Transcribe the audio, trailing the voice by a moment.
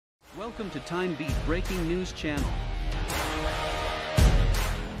Welcome to TimeBeat Breaking News Channel.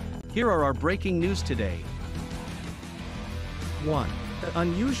 Here are our breaking news today. 1. The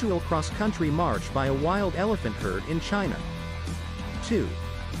unusual cross-country march by a wild elephant herd in China. 2.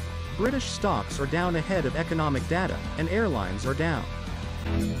 British stocks are down ahead of economic data, and airlines are down.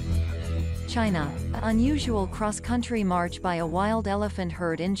 China, unusual cross-country march by a wild elephant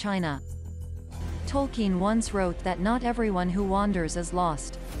herd in China. Tolkien once wrote that not everyone who wanders is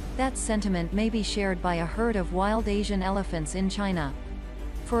lost. That sentiment may be shared by a herd of wild Asian elephants in China.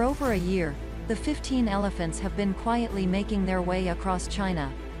 For over a year, the 15 elephants have been quietly making their way across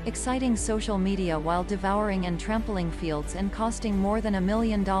China, exciting social media while devouring and trampling fields and costing more than $1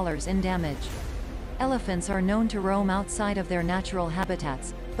 million in damage. Elephants are known to roam outside of their natural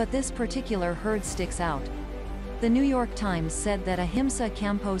habitats, but this particular herd sticks out. The New York Times said that Ahimsa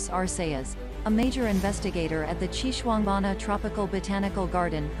Campos Arceus, a major investigator at the Xishuangbanna Tropical Botanical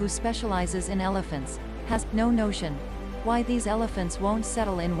Garden who specializes in elephants, has no notion why these elephants won't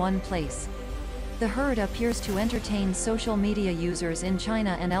settle in one place. The herd appears to entertain social media users in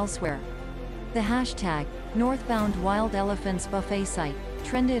China and elsewhere. The hashtag, Northbound Wild Elephants Buffet site,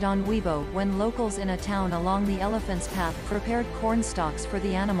 trended on Weibo when locals in a town along the elephant's path prepared corn stalks for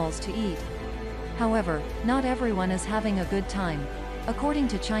the animals to eat. However, not everyone is having a good time. According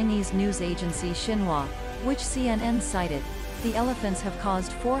to Chinese news agency Xinhua, which CNN cited, the elephants have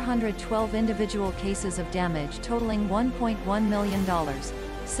caused 412 individual cases of damage totaling $1.1 million,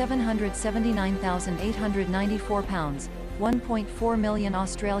 £779,894, £1.4 million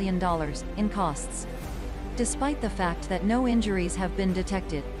Australian dollars, in costs. Despite the fact that no injuries have been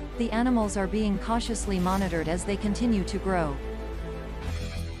detected, the animals are being cautiously monitored as they continue to grow.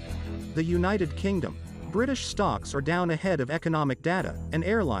 The United Kingdom. British stocks are down ahead of economic data, and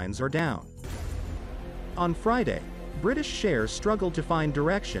airlines are down. On Friday, British shares struggled to find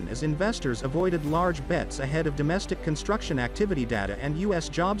direction as investors avoided large bets ahead of domestic construction activity data and U.S.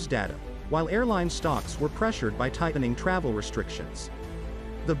 jobs data, while airline stocks were pressured by tightening travel restrictions.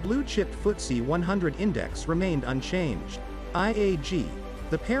 The blue-chip FTSE 100 index remained unchanged. IAG,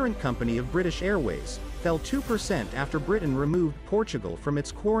 the parent company of British Airways, fell 2% after Britain removed Portugal from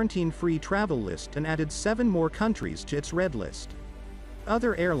its quarantine-free travel list and added 7 more countries to its red list.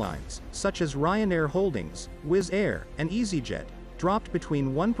 Other airlines, such as Ryanair Holdings, Wizz Air, and EasyJet, dropped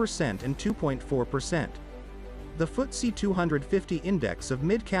between 1% and 2.4%. The FTSE 250 index of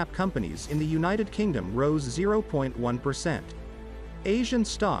mid-cap companies in the United Kingdom rose 0.1%. Asian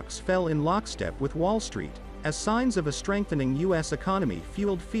stocks fell in lockstep with Wall Street, as signs of a strengthening U.S. economy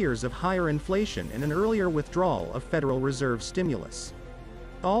fueled fears of higher inflation and an earlier withdrawal of Federal Reserve stimulus.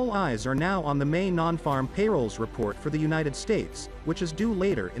 All eyes are now on the May non-farm payrolls report for the United States, which is due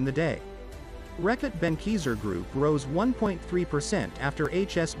later in the day. Reckitt Benckiser Group rose 1.3% after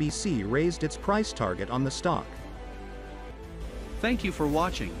HSBC raised its price target on the stock. Thank you for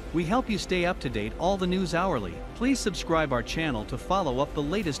watching. We help you stay up to date all the news hourly. Please subscribe our channel to follow up the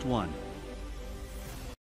latest one.